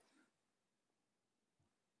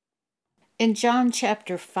In John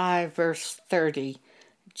chapter 5, verse 30,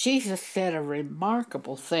 Jesus said a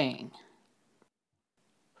remarkable thing.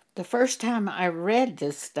 The first time I read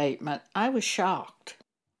this statement, I was shocked.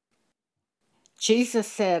 Jesus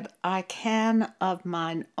said, I can of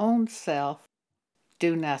mine own self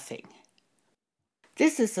do nothing.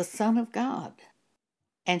 This is the Son of God.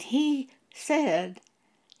 And he said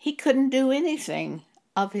he couldn't do anything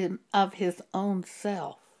of his own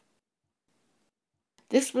self.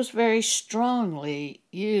 This was very strongly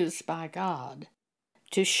used by God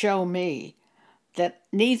to show me that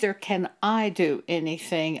neither can I do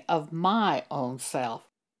anything of my own self.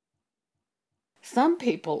 Some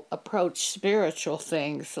people approach spiritual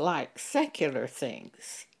things like secular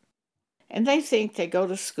things, and they think they go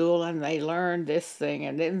to school and they learn this thing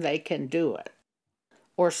and then they can do it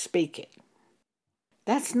or speak it.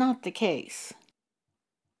 That's not the case.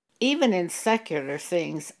 Even in secular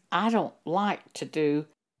things, I don't like to do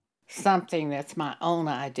something that's my own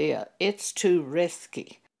idea. It's too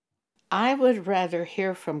risky. I would rather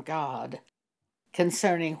hear from God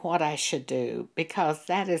concerning what I should do, because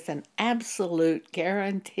that is an absolute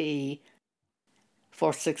guarantee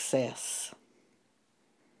for success.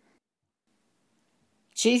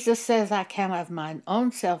 Jesus says, I can of mine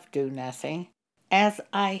own self do nothing. As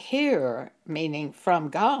I hear, meaning from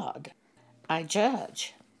God, I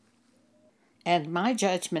judge. And my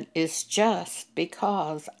judgment is just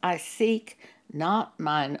because I seek not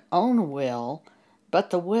mine own will,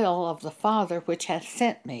 but the will of the Father which hath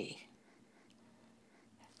sent me.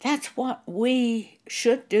 That's what we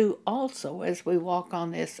should do also as we walk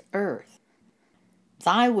on this earth.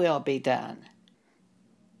 Thy will be done.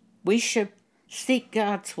 We should seek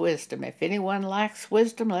God's wisdom. If anyone lacks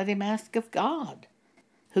wisdom, let him ask of God,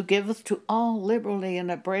 who giveth to all liberally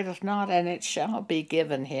and upbraideth not, and it shall be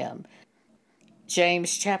given him.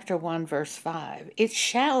 James chapter 1, verse 5. It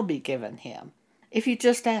shall be given him. If you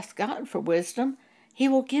just ask God for wisdom, he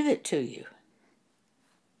will give it to you.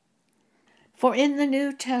 For in the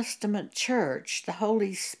New Testament church, the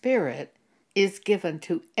Holy Spirit is given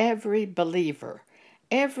to every believer,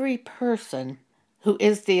 every person who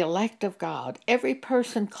is the elect of God, every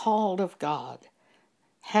person called of God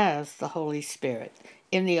has the Holy Spirit.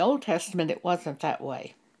 In the Old Testament, it wasn't that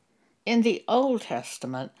way. In the Old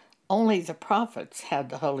Testament, only the prophets had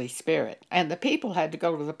the Holy Spirit, and the people had to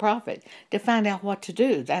go to the prophet to find out what to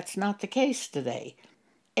do. That's not the case today.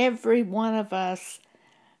 Every one of us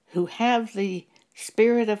who have the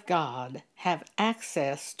Spirit of God have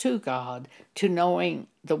access to God, to knowing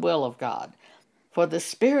the will of God. For the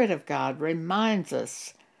Spirit of God reminds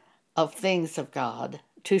us of things of God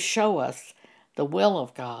to show us the will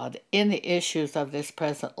of God in the issues of this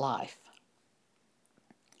present life.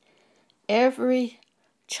 Every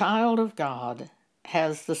child of God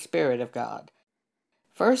has the Spirit of God.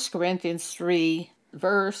 1 Corinthians 3,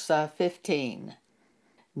 verse 15.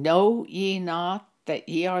 Know ye not that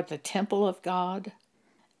ye are the temple of God,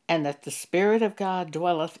 and that the Spirit of God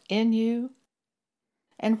dwelleth in you?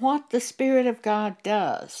 And what the Spirit of God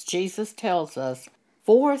does, Jesus tells us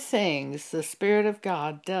 4 things the Spirit of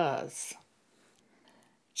God does.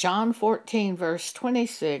 John 14, verse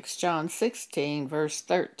 26, John 16, verse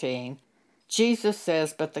 13, Jesus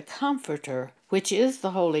says, But the Comforter, which is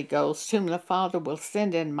the Holy Ghost, whom the Father will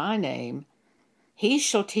send in my name, he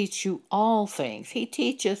shall teach you all things. He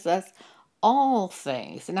teaches us all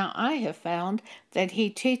things. Now, I have found that he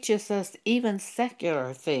teaches us even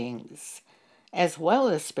secular things as well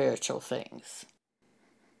as spiritual things.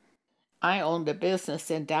 I owned a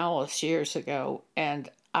business in Dallas years ago, and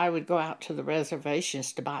I would go out to the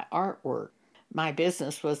reservations to buy artwork. My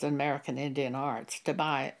business was American Indian Arts, to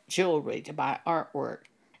buy jewelry, to buy artwork.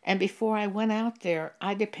 And before I went out there,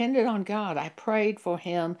 I depended on God. I prayed for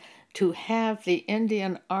him to have the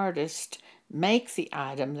Indian artist make the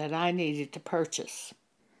item that I needed to purchase.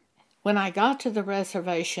 When I got to the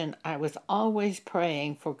reservation, I was always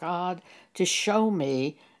praying for God to show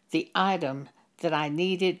me the item that I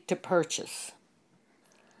needed to purchase.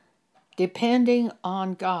 Depending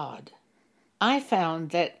on God, I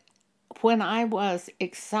found that when I was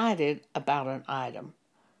excited about an item,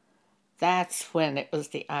 that's when it was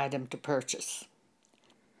the item to purchase.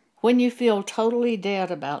 When you feel totally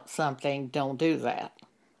dead about something, don't do that.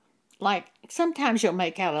 Like, sometimes you'll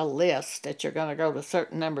make out a list that you're going to go to a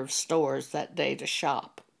certain number of stores that day to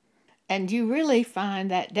shop. And you really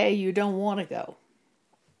find that day you don't want to go.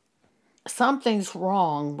 Something's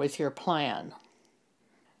wrong with your plan.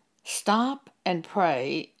 Stop and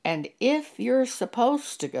pray, and if you're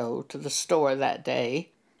supposed to go to the store that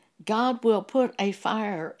day, God will put a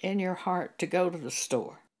fire in your heart to go to the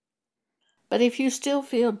store. But if you still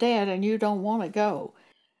feel dead and you don't want to go,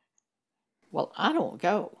 Well, I don't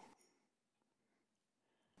go.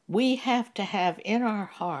 We have to have in our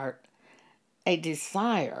heart a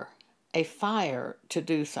desire, a fire to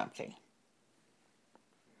do something.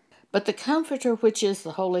 But the Comforter, which is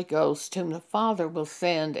the Holy Ghost, whom the Father will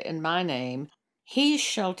send in my name, he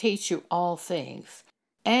shall teach you all things,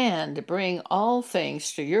 and bring all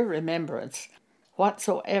things to your remembrance,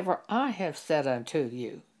 whatsoever I have said unto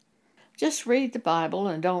you. Just read the Bible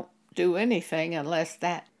and don't do anything unless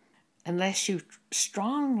you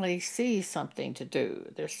strongly see something to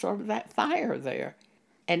do. There's sort of that fire there.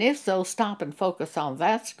 And if so, stop and focus on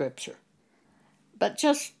that scripture. But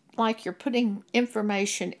just like you're putting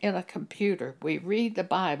information in a computer, we read the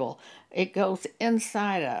Bible, it goes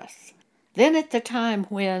inside us. Then at the time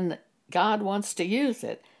when God wants to use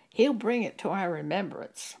it, he'll bring it to our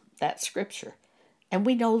remembrance, that scripture. And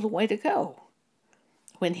we know the way to go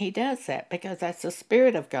when he does that, because that's the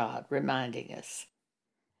Spirit of God reminding us.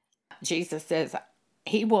 Jesus says,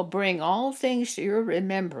 he will bring all things to your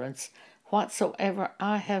remembrance, whatsoever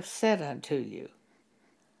I have said unto you.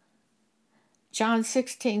 John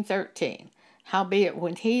 16:13. Howbeit,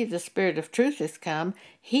 when he, the Spirit of truth, is come,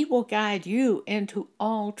 he will guide you into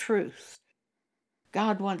all truth.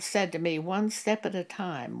 God once said to me, one step at a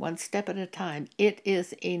time, it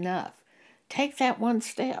is enough. Take that one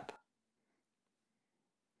step.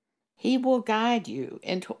 He will guide you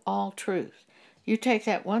into all truth. You take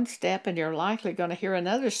that one step, and you're likely going to hear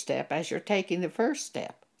another step as you're taking the first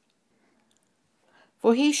step.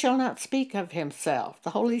 For he shall not speak of himself.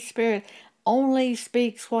 The Holy Spirit only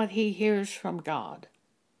speaks what he hears from God.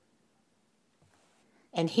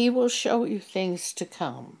 And he will show you things to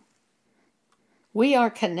come. We are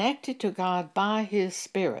connected to God by his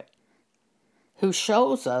Spirit, who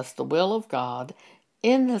shows us the will of God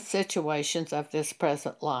in the situations of this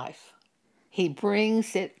present life. He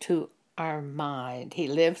brings it to our mind. He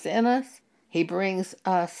lives in us. He brings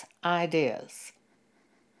us ideas.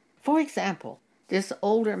 For example, this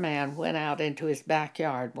older man went out into his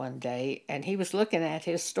backyard one day, and he was looking at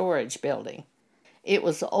his storage building. It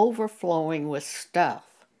was overflowing with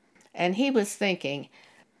stuff. And he was thinking,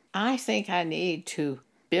 I think I need to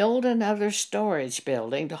build another storage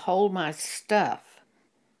building to hold my stuff.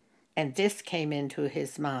 And this came into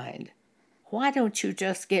his mind. Why don't you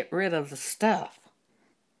just get rid of the stuff?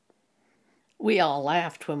 We all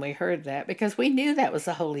laughed when we heard that, because we knew that was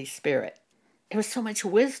the Holy Spirit. There was so much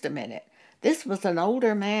wisdom in it. This was an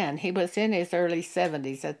older man. He was in his early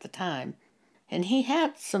 70s at the time, and he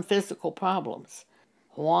had some physical problems.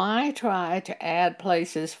 Why try to add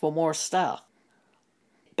places for more stuff?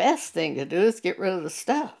 Best thing to do is get rid of the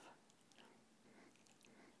stuff.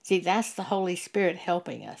 See, that's the Holy Spirit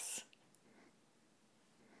helping us.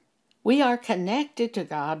 We are connected to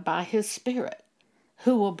God by his Spirit,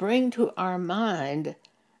 who will bring to our mind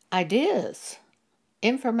ideas,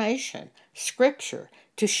 information, scripture,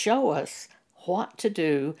 to show us what to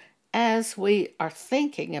do as we are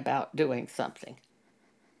thinking about doing something.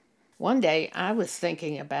 One day I was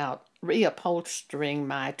thinking about reupholstering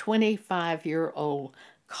my 25-year-old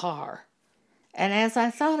car. And as I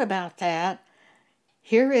thought about that,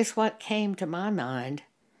 here is what came to my mind.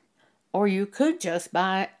 Or you could just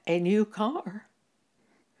buy a new car.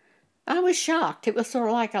 I was shocked. It was sort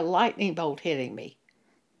of like a lightning bolt hitting me.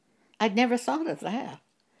 I'd never thought of that.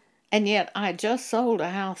 And yet I just sold a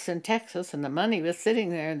house in Texas, and the money was sitting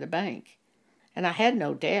there in the bank. And I had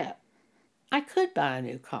no debt. I could buy a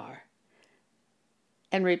new car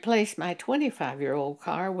and replace my 25-year-old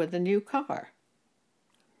car with a new car.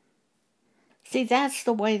 See, that's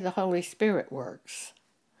the way the Holy Spirit works.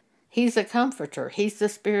 He's a comforter. He's the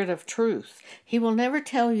Spirit of truth. He will never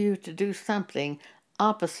tell you to do something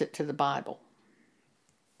opposite to the Bible.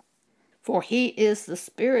 For he is the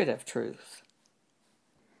Spirit of truth.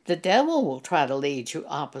 The devil will try to lead you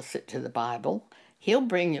opposite to the Bible. He'll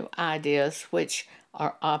bring you ideas which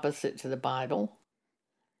are opposite to the Bible.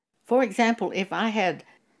 For example, if I had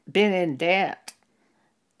been in debt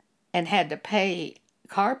and had to pay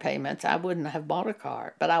car payments, I wouldn't have bought a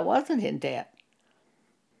car. But I wasn't in debt.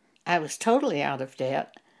 I was totally out of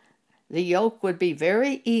debt. The yoke would be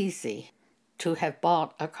very easy to have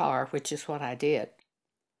bought a car, which is what I did.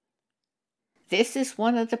 This is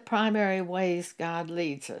one of the primary ways God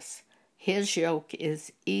leads us. His yoke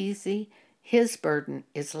is easy. His burden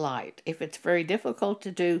is light. If it's very difficult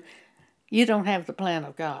to do, you don't have the plan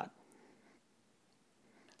of God.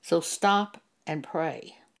 So stop and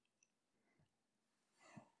pray.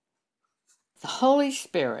 The Holy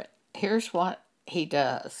Spirit, here's what he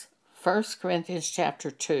does. 1 Corinthians chapter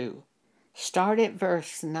 2. Start at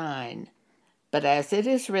verse 9. But as it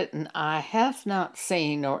is written, eye hath not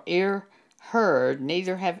seen, nor ear heard,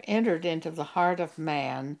 neither have entered into the heart of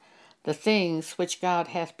man the things which God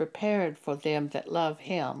hath prepared for them that love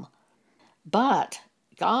him. But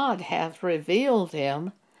God hath revealed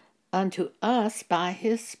them unto us by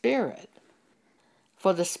his Spirit.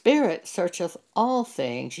 For the Spirit searcheth all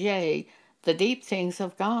things, yea, the deep things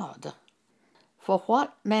of God. For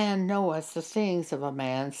what man knoweth the things of a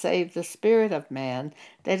man, save the spirit of man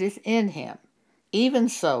that is in him? Even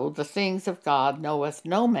so, the things of God knoweth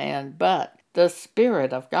no man but the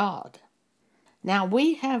Spirit of God. Now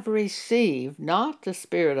we have received not the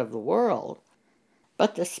spirit of the world,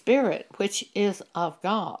 but the Spirit which is of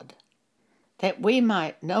God, that we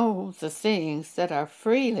might know the things that are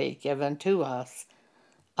freely given to us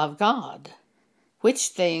of God, which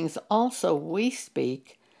things also we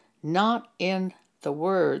speak, not in the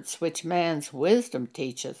words which man's wisdom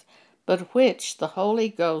teacheth, but which the Holy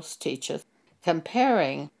Ghost teacheth,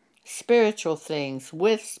 comparing spiritual things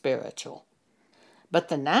with spiritual. But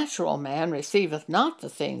the natural man receiveth not the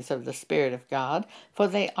things of the Spirit of God, for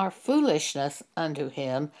they are foolishness unto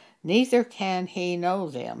him, neither can he know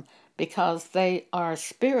them, because they are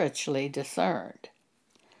spiritually discerned.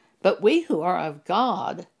 But we who are of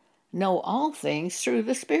God know all things through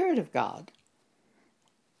the Spirit of God.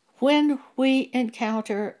 When we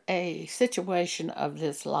encounter a situation of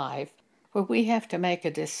this life where we have to make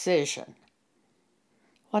a decision,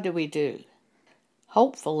 what do?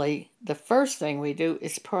 Hopefully, the first thing we do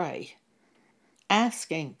is pray,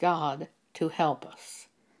 asking God to help us.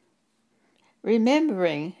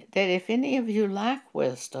 Remembering that if any of you lack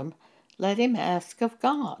wisdom, let him ask of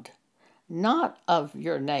God, not of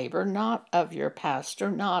your neighbor, not of your pastor,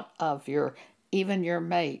 not of even your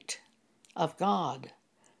mate, of God.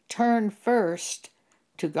 Turn first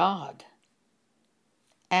to God.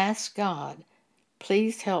 Ask God,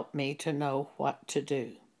 please help me to know what to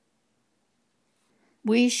do.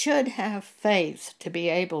 We should have faith to be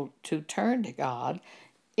able to turn to God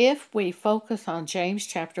if we focus on James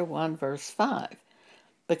chapter 1, verse 5,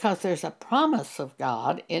 because there's a promise of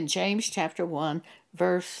God in James chapter 1,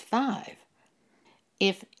 verse 5.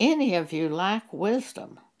 If any of you lack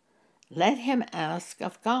wisdom, let him ask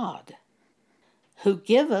of God, who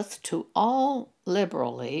giveth to all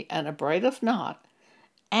liberally and upbraideth not,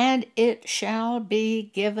 and it shall be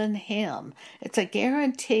given him. It's a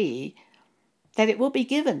guarantee that it will be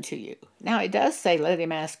given to you. Now, it does say let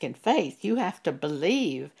him ask in faith. You have to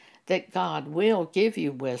believe that God will give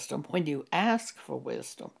you wisdom when you ask for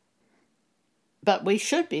wisdom. But we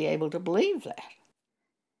should be able to believe that.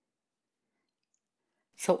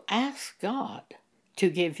 So ask God to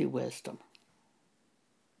give you wisdom.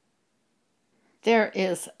 There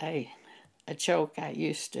is a joke I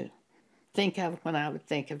used to think of when I would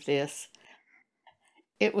think of this.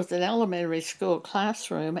 It was an elementary school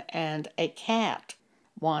classroom, and a cat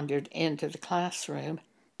wandered into the classroom,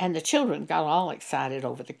 and the children got all excited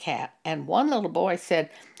over the cat. And one little boy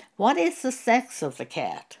said, "What is the sex of the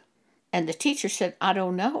cat?" And the teacher said, "I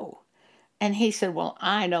don't know." And he said, "Well,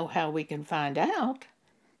 I know how we can find out."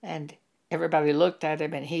 And everybody looked at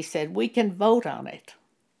him, and he said, "We can vote on it."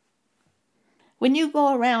 When you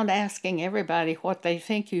go around asking everybody what they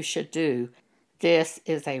think you should do, this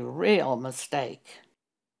is a real mistake.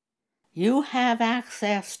 You have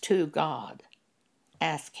access to God.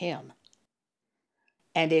 Ask him,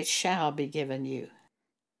 and it shall be given you.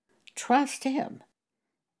 Trust him.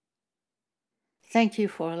 Thank you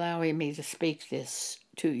for allowing me to speak this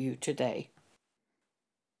to you today.